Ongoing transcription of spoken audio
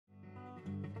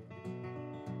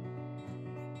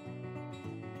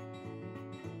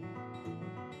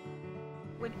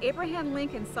When Abraham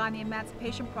Lincoln signed the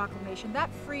Emancipation Proclamation,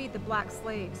 that freed the black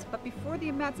slaves. But before the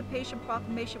Emancipation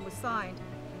Proclamation was signed,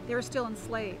 they were still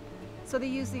enslaved. So they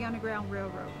used the Underground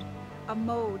Railroad, a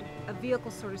mode, a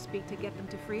vehicle, so to speak, to get them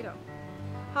to freedom.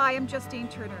 Hi, I'm Justine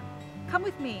Turner. Come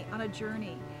with me on a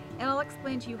journey, and I'll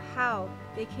explain to you how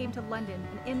they came to London,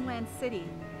 an inland city,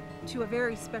 to a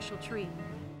very special tree.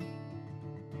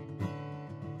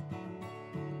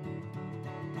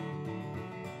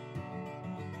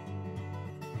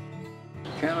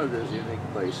 Canada is a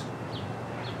unique place.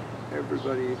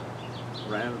 Everybody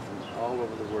ran from all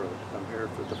over the world to come here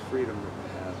for the freedom that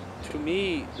we have. To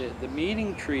me, the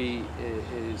meeting tree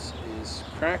is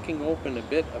cracking open a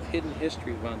bit of hidden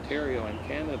history of Ontario and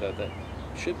Canada that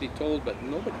should be told, but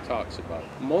nobody talks about.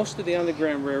 Most of the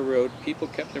Underground Railroad, people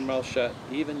kept their mouth shut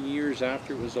even years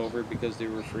after it was over because they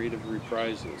were afraid of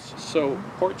reprisals. So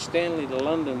Port Stanley to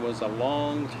London was a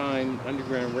long time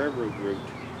Underground Railroad route.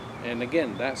 And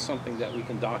again, that's something that we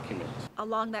can document.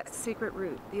 Along that secret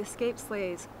route, the escaped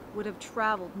slaves would have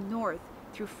traveled north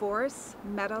through forests,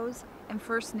 meadows, and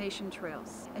First Nation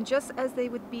trails. And just as they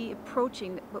would be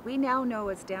approaching what we now know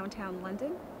as downtown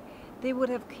London, they would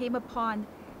have came upon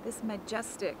this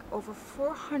majestic, over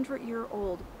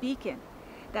 400-year-old beacon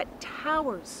that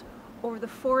towers over the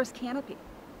forest canopy.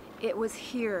 It was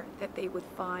here that they would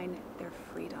find their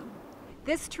freedom.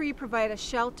 This tree provided a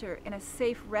shelter and a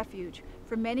safe refuge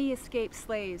for many escaped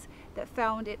slaves that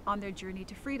found it on their journey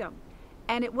to freedom.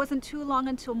 And it wasn't too long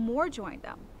until more joined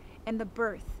them, and the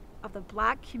birth of the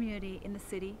black community in the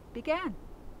city began.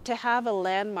 To have a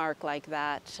landmark like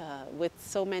that with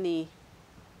so many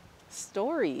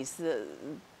stories,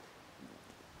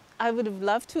 I would have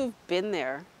loved to have been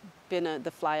there, been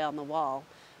the fly on the wall,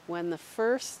 when the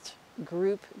first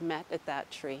group met at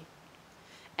that tree.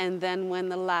 And then when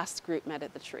the last group met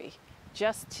at the tree,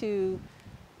 just to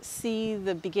see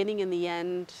the beginning and the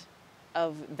end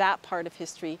of that part of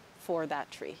history for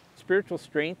that tree. Spiritual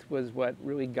strength was what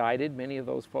really guided many of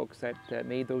those folks that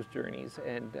made those journeys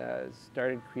and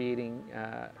started creating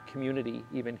community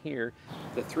even here.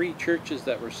 The three churches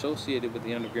that were associated with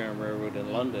the Underground Railroad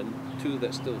in London, two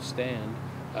that still stand,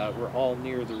 were all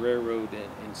near the railroad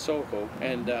in Soho,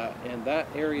 and that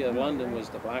area of London was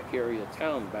the black area of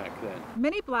town back then.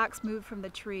 Many blacks moved from the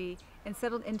tree and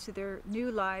settled into their new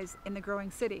lives in the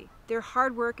growing city. Their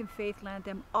hard work and faith landed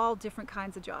them all different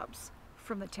kinds of jobs,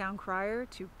 from the town crier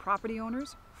to property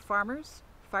owners, farmers,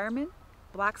 firemen,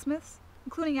 blacksmiths,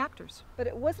 including actors. But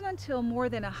it wasn't until more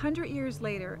than 100 years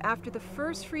later, after the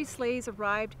first free slaves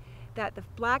arrived, that the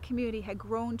black community had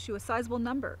grown to a sizable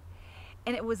number.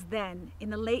 And it was then, in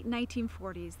the late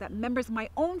 1940s, that members of my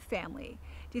own family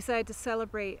decided to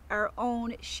celebrate our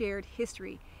own shared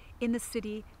history in the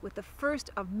city with the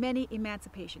first of many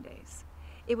Emancipation Days.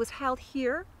 It was held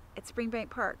here at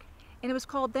Springbank Park, and it was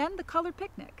called then the Colored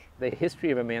Picnic. The history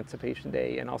of Emancipation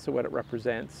Day and also what it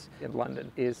represents in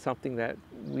London is something that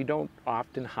we don't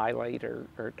often highlight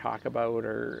or talk about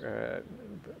or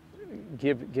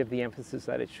give the emphasis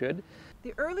that it should.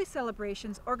 The early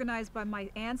celebrations organized by my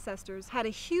ancestors had a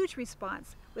huge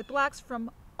response, with blacks from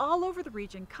all over the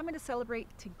region coming to celebrate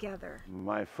together.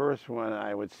 My first one,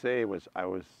 I would say, was I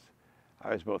was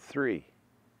about 3.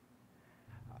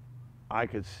 I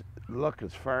could look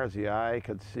as far as the eye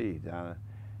could see down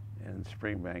in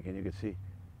Springbank, and you could see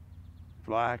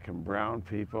black and brown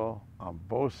people on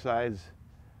both sides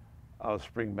of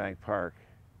Springbank Park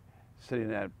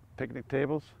sitting at picnic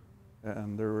tables.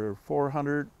 And there were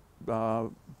 400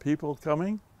 people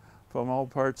coming from all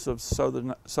parts of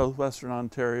southwestern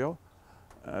Ontario,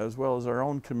 as well as our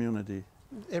own community.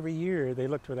 Every year they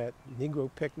looked for that Negro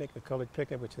picnic, the colored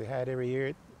picnic, which they had every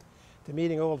year, to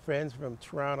meeting old friends from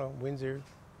Toronto, Windsor,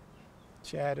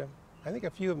 Chatham. I think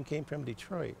a few of them came from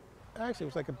Detroit. Actually, it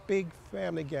was like a big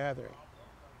family gathering.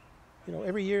 You know,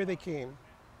 every year they came.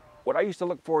 What I used to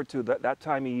look forward to that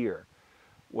time of year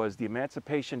was the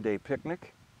Emancipation Day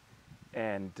picnic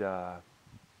and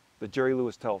the Jerry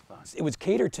Lewis Telethon. It was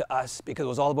catered to us because it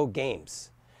was all about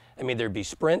games. I mean, there'd be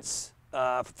sprints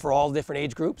for all different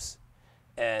age groups.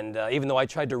 And even though I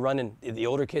tried to run in the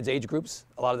older kids' age groups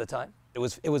a lot of the time, it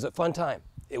was a fun time.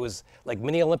 It was like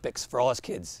mini Olympics for all us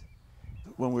kids.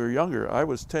 When we were younger, I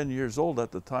was 10 years old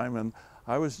at the time, and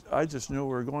I just knew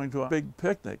we were going to a big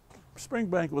picnic.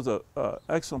 Springbank was an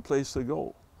excellent place to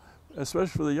go, especially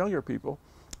for the younger people.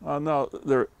 Now,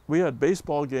 we had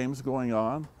baseball games going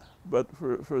on, but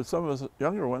for some of us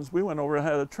younger ones, we went over and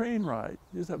had a train ride.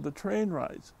 You used to have the train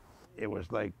rides. It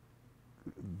was like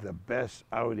the best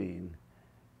outing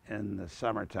in the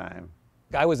summertime.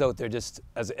 I was out there just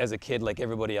as a kid, like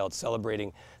everybody else,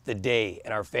 celebrating the day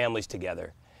and our families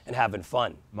together and having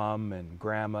fun. Mom and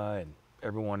Grandma and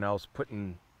everyone else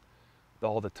putting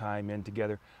all the time in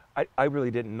together. I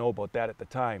really didn't know about that at the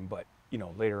time, but you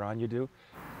know, later on you do.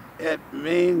 It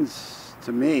means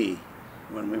to me,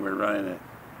 when we were running it,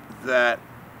 that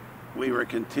we were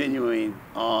continuing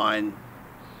on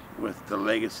with the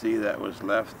legacy that was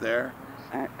left there.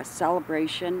 A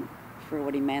celebration for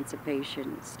what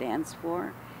Emancipation stands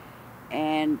for,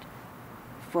 and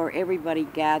for everybody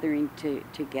gathering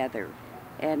together.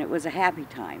 And it was a happy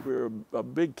time. We were a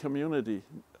big community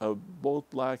of both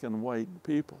black and white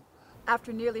people.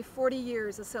 After nearly 40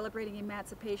 years of celebrating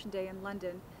Emancipation Day in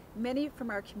London, many from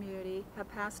our community have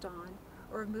passed on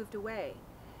or have moved away,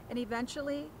 and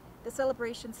eventually the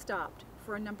celebration stopped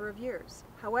for a number of years.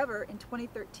 However, in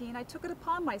 2013, I took it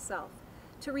upon myself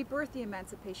to rebirth the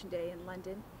Emancipation Day in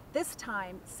London, this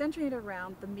time centering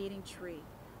around the meeting tree,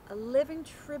 a living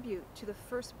tribute to the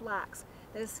first blacks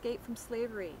that escaped from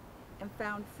slavery and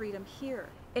found freedom here.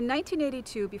 In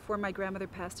 1982, before my grandmother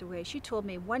passed away, she told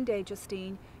me, one day,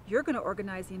 Justine, you're going to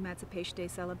organize the Emancipation Day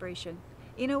celebration.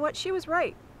 You know what? She was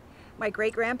right. My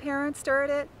great-grandparents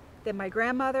started it, then my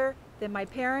grandmother, then my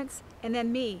parents, and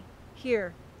then me,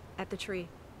 here at the tree.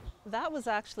 That was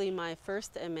actually my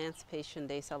first Emancipation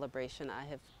Day celebration I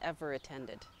have ever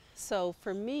attended. So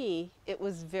for me, it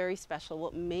was very special.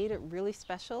 What made it really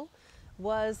special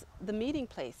was the meeting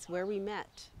place where we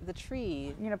met, the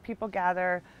tree. You know, people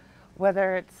gather,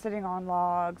 whether it's sitting on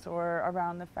logs or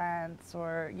around the fence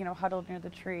or, you know, huddled near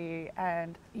the tree,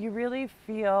 and you really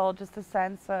feel just a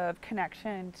sense of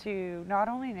connection to not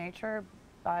only nature,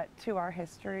 but to our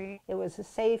history. It was a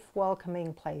safe,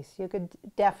 welcoming place. You could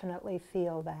definitely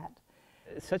feel that.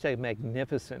 It's such a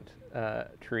magnificent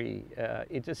tree.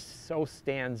 It just so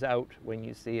stands out when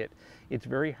you see it. It's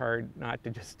very hard not to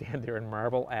just stand there and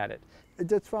marvel at it. I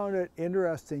just found it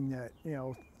interesting that, you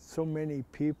know, so many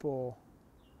people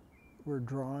were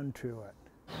drawn to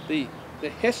it. The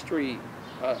history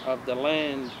of the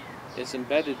land is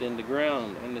embedded in the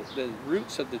ground, and the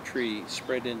roots of the tree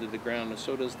spread into the ground, and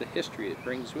so does the history it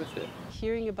brings with it.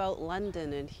 Hearing about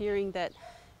London and hearing that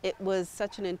it was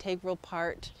such an integral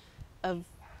part of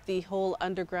the whole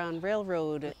Underground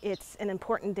Railroad. It's an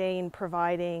important day in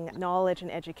providing knowledge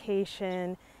and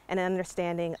education and an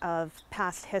understanding of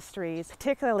past histories,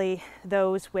 particularly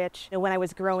those which, you know, when I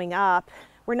was growing up,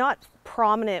 were not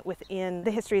prominent within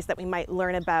the histories that we might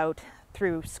learn about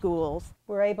through schools.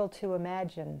 We're able to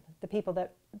imagine the people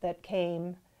that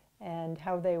came and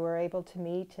how they were able to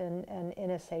meet and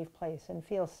in a safe place and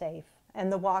feel safe.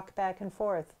 And the walk back and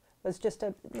forth was just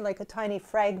like a tiny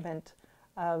fragment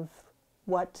of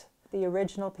what the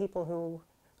original people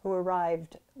who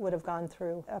arrived would have gone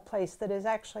through. A place that is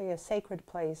actually a sacred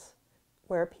place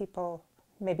where people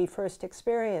maybe first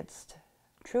experienced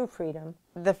true freedom.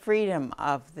 The freedom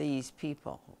of these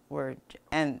people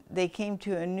and they came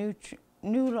to a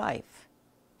new life.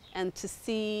 And to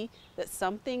see that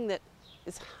something that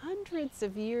is hundreds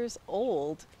of years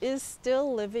old is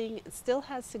still living, still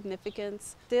has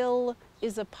significance, still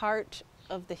is a part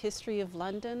of the history of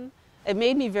London. It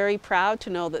made me very proud to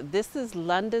know that this is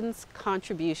London's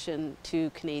contribution to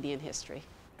Canadian history.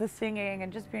 The singing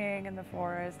and just being in the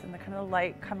forest and the kind of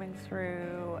light coming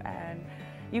through, and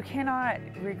you cannot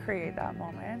recreate that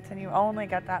moment, and you only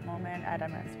get that moment at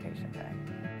Emancipation Day.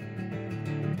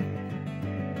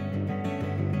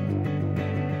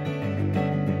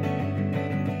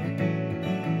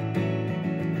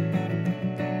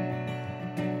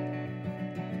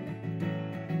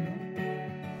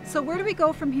 So where do we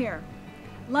go from here?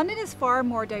 London is far a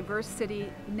more diverse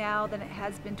city now than it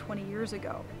has been 20 years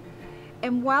ago.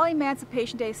 And while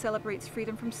Emancipation Day celebrates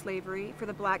freedom from slavery for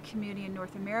the black community in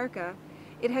North America,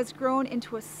 it has grown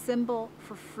into a symbol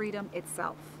for freedom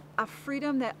itself. A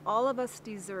freedom that all of us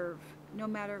deserve, no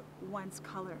matter one's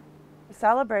color.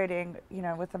 Celebrating, you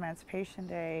know, with Emancipation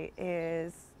Day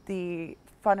is the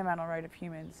fundamental right of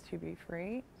humans to be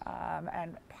free.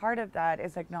 And part of that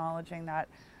is acknowledging that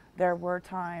there were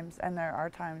times and there are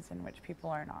times in which people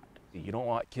are not. You don't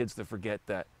want kids to forget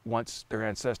that once their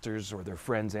ancestors or their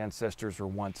friends' ancestors were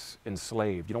once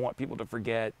enslaved. You don't want people to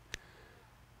forget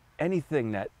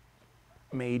anything that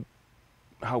made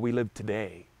how we live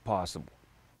today possible.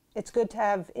 It's good to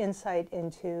have insight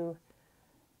into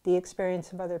the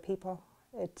experience of other people.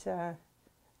 It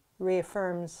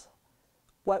reaffirms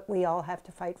what we all have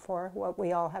to fight for, what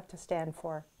we all have to stand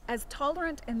for. As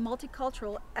tolerant and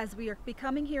multicultural as we are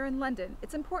becoming here in London,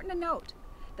 it's important to note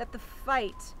that the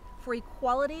fight for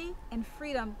equality and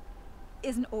freedom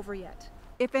isn't over yet.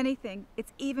 If anything,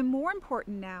 it's even more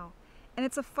important now, and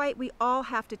it's a fight we all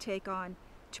have to take on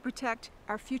to protect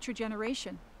our future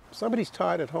generation. Somebody's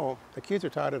taught at home, the kids are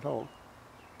taught at home,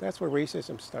 That's where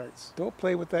racism starts. Don't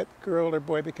play with that girl or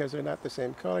boy because they're not the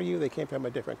same color you. They came from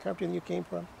a different country than you came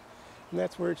from. And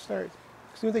that's where it starts.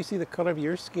 As soon as they see the color of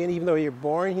your skin, even though you're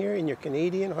born here and you're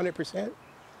Canadian 100%,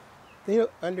 they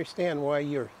don't understand why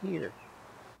you're here.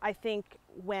 I think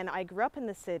when I grew up in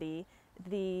the city,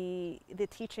 the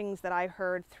teachings that I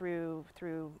heard through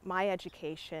my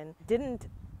education didn't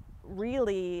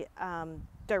really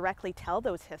directly tell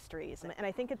those histories. And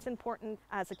I think it's important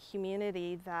as a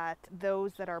community that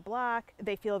those that are Black,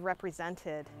 they feel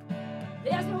represented.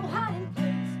 There's no hiding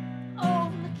place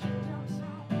on the kingdom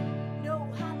side. No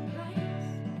hiding place.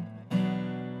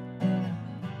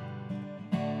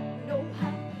 No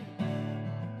hiding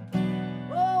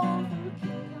place. Oh, the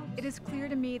kingdom. It is clear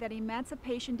to me that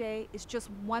Emancipation Day is just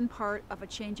one part of a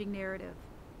changing narrative,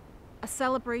 a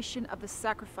celebration of the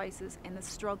sacrifices and the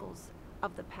struggles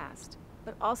of the past,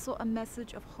 but also a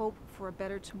message of hope for a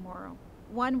better tomorrow,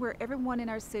 one where everyone in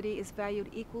our city is valued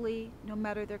equally, no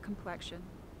matter their complexion.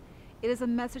 It is a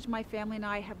message my family and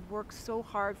I have worked so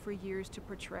hard for years to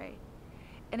portray,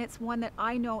 and it's one that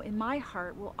I know in my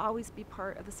heart will always be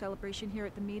part of the celebration here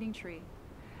at the Meeting Tree.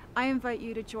 I invite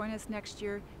you to join us next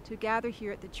year to gather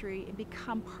here at the tree and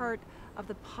become part of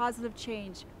the positive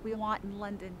change we want in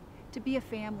London, to be a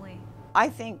family. I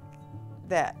think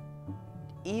that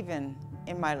even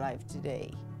in my life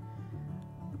today,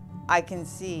 I can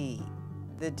see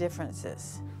the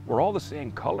differences. We're all the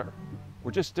same color.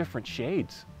 We're just different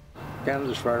shades.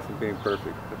 Canada's far from being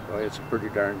perfect, but boy, it's a pretty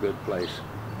darn good place.